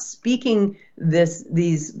 I'm not speaking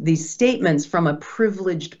these statements from a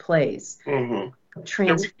privileged place. Mm-hmm.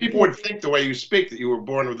 People would think the way you speak that you were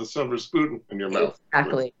born with a silver spoon in your mouth.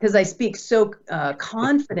 Exactly, because I speak so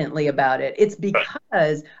confidently about it. It's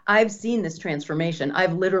because I've seen this transformation.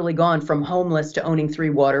 I've literally gone from homeless to owning 3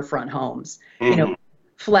 waterfront homes. Mm-hmm.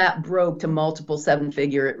 Flat broke to multiple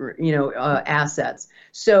 7-figure, assets.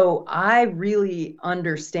 So I really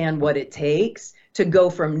understand what it takes to go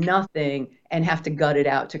from nothing and have to gut it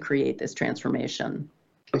out to create this transformation.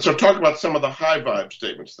 And so talk about some of the high vibe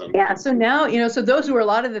statements then. Yeah, so now, so those were a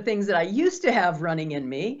lot of the things that I used to have running in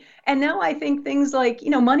me. And now I think things like,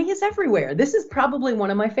 money is everywhere. This is probably one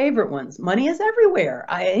of my favorite ones. Money is everywhere.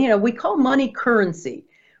 We call money currency,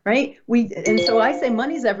 right? And so I say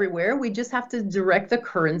money's everywhere. We just have to direct the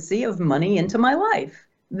currency of money into my life.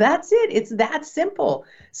 That's it. It's that simple.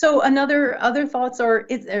 So other thoughts or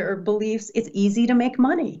beliefs, it's easy to make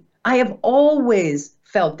money. I have always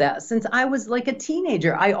felt that since I was like a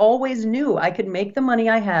teenager. I always knew I could make the money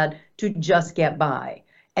I had to just get by.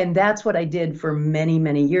 And that's what I did for many,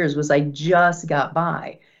 many years, was I just got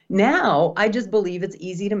by. Now I just believe it's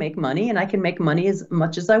easy to make money and I can make money as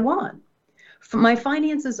much as I want. My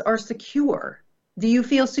finances are secure. Do you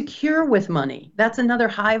feel secure with money? That's another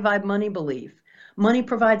high vibe money belief. Money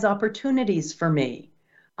provides opportunities for me,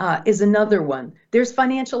 is another one. There's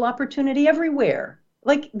financial opportunity everywhere.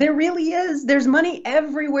 Like there really is. There's money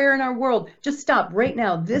everywhere in our world. Just stop right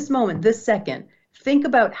now, this moment, this second, Think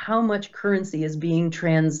about how much currency is being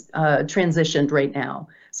transitioned right now.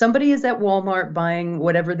 Somebody is at Walmart buying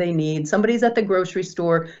whatever they need. Somebody's at the grocery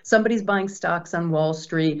store. Somebody's buying stocks on Wall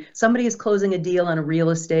Street. Somebody is closing a deal on a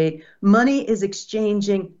real estate. Money is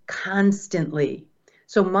exchanging constantly.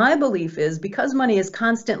 So my belief is because money is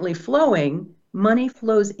constantly flowing, money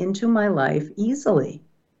flows into my life easily.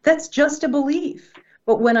 That's just a belief.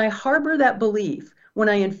 But when I harbor that belief, when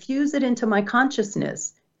I infuse it into my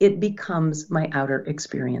consciousness, it becomes my outer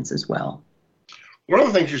experience as well. One of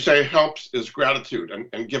the things you say helps is gratitude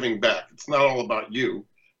and giving back. It's not all about you.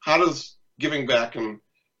 How does giving back and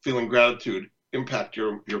feeling gratitude impact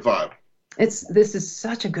your vibe? This is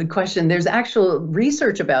such a good question. There's actual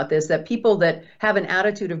research about this, that people that have an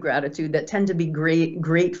attitude of gratitude, that tend to be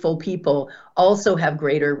grateful people, also have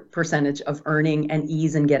greater percentage of earning and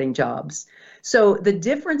ease in getting jobs. So the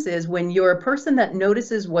difference is when you're a person that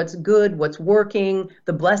notices what's good, what's working,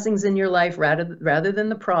 the blessings in your life rather than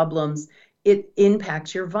the problems, it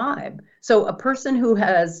impacts your vibe. So a person who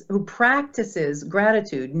practices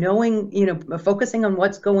gratitude, knowing, focusing on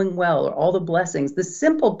what's going well, or all the blessings, the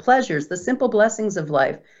simple pleasures, the simple blessings of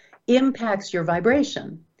life, impacts your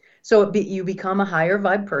vibration. So you become a higher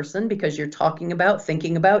vibe person because you're talking about,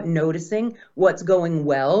 thinking about, noticing what's going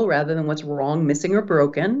well rather than what's wrong, missing, or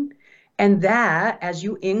broken. And that, as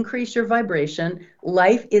you increase your vibration,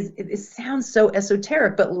 it sounds so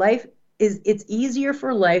esoteric, but it's easier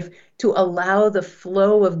for life to allow the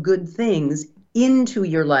flow of good things into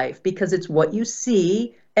your life because it's what you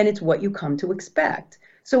see and it's what you come to expect.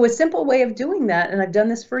 So a simple way of doing that, and I've done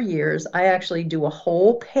this for years, I actually do a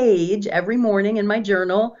whole page every morning in my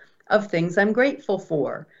journal of things I'm grateful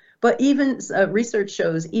for. But even research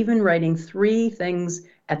shows even writing 3 things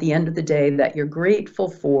at the end of the day that you're grateful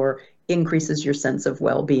for increases your sense of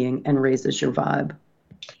well-being and raises your vibe.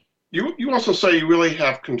 You also say you really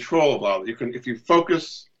have control of all. If you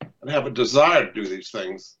focus and have a desire to do these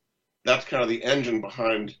things, that's kind of the engine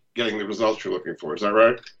behind getting the results you're looking for. Is that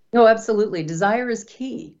right? No, absolutely. Desire is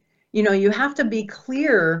key. You have to be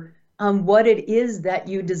clear on what it is that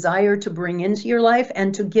you desire to bring into your life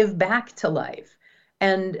and to give back to life.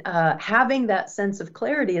 And having that sense of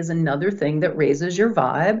clarity is another thing that raises your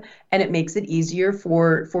vibe, and it makes it easier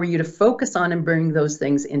for you to focus on and bring those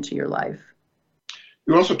things into your life.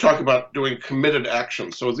 You also talk about doing committed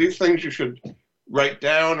action. So are these things you should write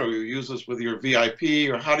down, or you use this with your VIP,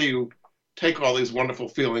 or how do you take all these wonderful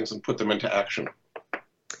feelings and put them into action?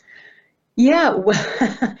 Yeah,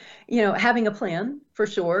 well, having a plan for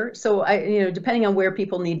sure. So depending on where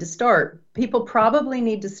people need to start, people probably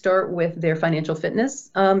need to start with their financial fitness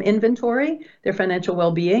inventory, their financial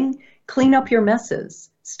well-being. Clean up your messes.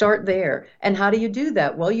 Start there. And how do you do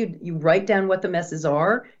that? Well, you write down what the messes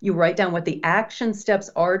are. You write down what the action steps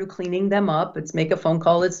are to cleaning them up. It's make a phone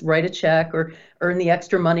call, it's write a check, or earn the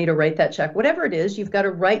extra money to write that check. Whatever it is, you've got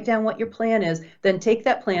to write down what your plan is. Then take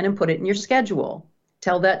that plan and put it in your schedule.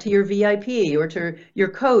 Tell that to your VIP or to your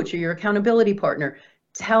coach or your accountability partner.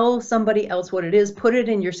 Tell somebody else what it is, put it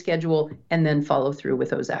in your schedule, and then follow through with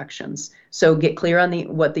those actions. So get clear on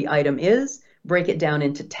what the item is. Break it down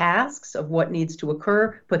into tasks of what needs to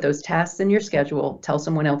occur, put those tasks in your schedule, tell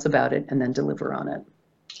someone else about it, and then deliver on it.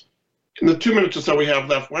 In the 2 minutes or so we have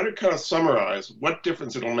left, why don't you kind of summarize what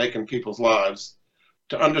difference it'll make in people's lives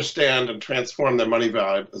to understand and transform their money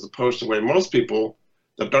vibe, as opposed to the way most people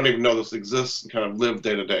that don't even know this exists and kind of live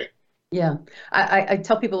day to day? Yeah, I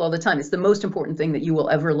tell people all the time, it's the most important thing that you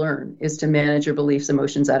will ever learn is to manage your beliefs,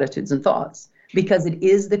 emotions, attitudes, and thoughts, because it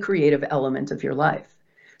is the creative element of your life.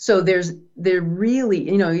 So there really,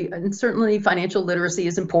 and certainly financial literacy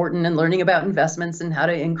is important, and learning about investments and how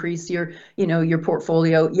to increase your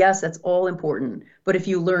portfolio. Yes, that's all important. But if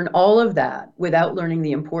you learn all of that without learning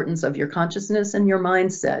the importance of your consciousness and your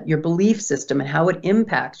mindset, your belief system, and how it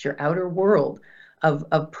impacts your outer world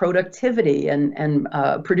of productivity and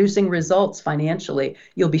producing results financially,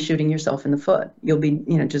 you'll be shooting yourself in the foot. You'll be,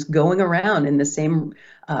 just going around in the same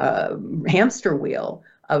hamster wheel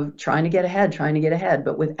of trying to get ahead.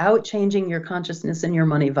 But without changing your consciousness and your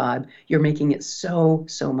money vibe, you're making it so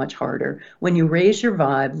much harder. When you raise your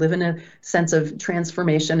vibe, live in a sense of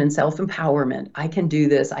transformation and self-empowerment, I can do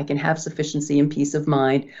this, I can have sufficiency and peace of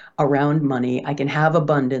mind around money, I can have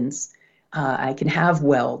abundance, I can have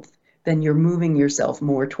wealth, then you're moving yourself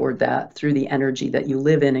more toward that through the energy that you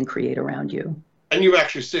live in and create around you. And you've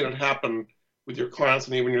actually seen it happen with your clients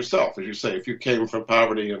and even yourself. As you say, if you came from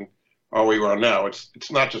poverty and are where you are now, it's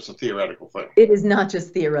not just a theoretical thing. It is not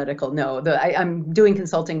just theoretical, no. I'm doing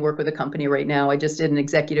consulting work with a company right now. I just did an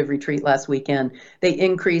executive retreat last weekend. They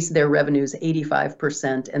increased their revenues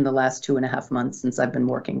 85% in the last 2.5 months since I've been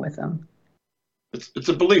working with them. It's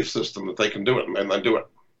a belief system that they can do it, and they do it.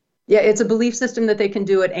 Yeah, it's a belief system that they can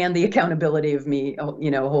do it, and the accountability of me,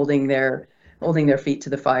 holding their feet to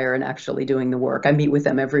the fire and actually doing the work. I meet with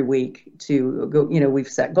them every week to go, we've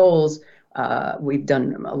set goals. We've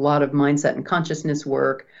done a lot of mindset and consciousness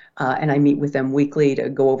work, and I meet with them weekly to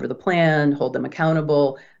go over the plan, hold them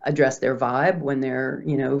accountable, address their vibe when they're,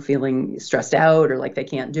 feeling stressed out or like they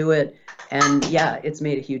can't do it. And yeah, it's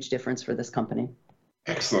made a huge difference for this company.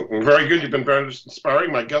 Excellent. And very good. You've been very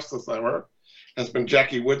inspiring. My guest this hour has been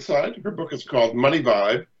Jackie Woodside. Her book is called Money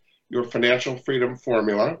Vibe, Your Financial Freedom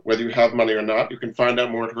Formula. Whether you have money or not, you can find out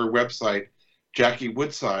more at her website,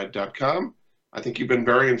 JackieWoodside.com. I think you've been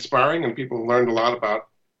very inspiring, and people have learned a lot about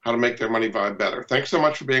how to make their money vibe better. Thanks so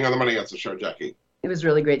much for being on the Money Answer Show, Jackie. It was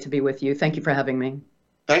really great to be with you. Thank you for having me.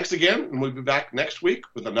 Thanks again, and we'll be back next week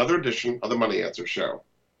with another edition of the Money Answer Show.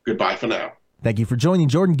 Goodbye for now. Thank you for joining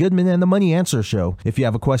Jordan Goodman and the Money Answer Show. If you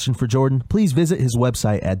have a question for Jordan, please visit his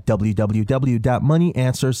website at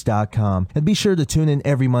www.moneyanswers.com. And be sure to tune in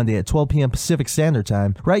every Monday at 12 p.m. Pacific Standard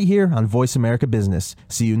Time right here on Voice America Business.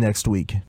 See you next week.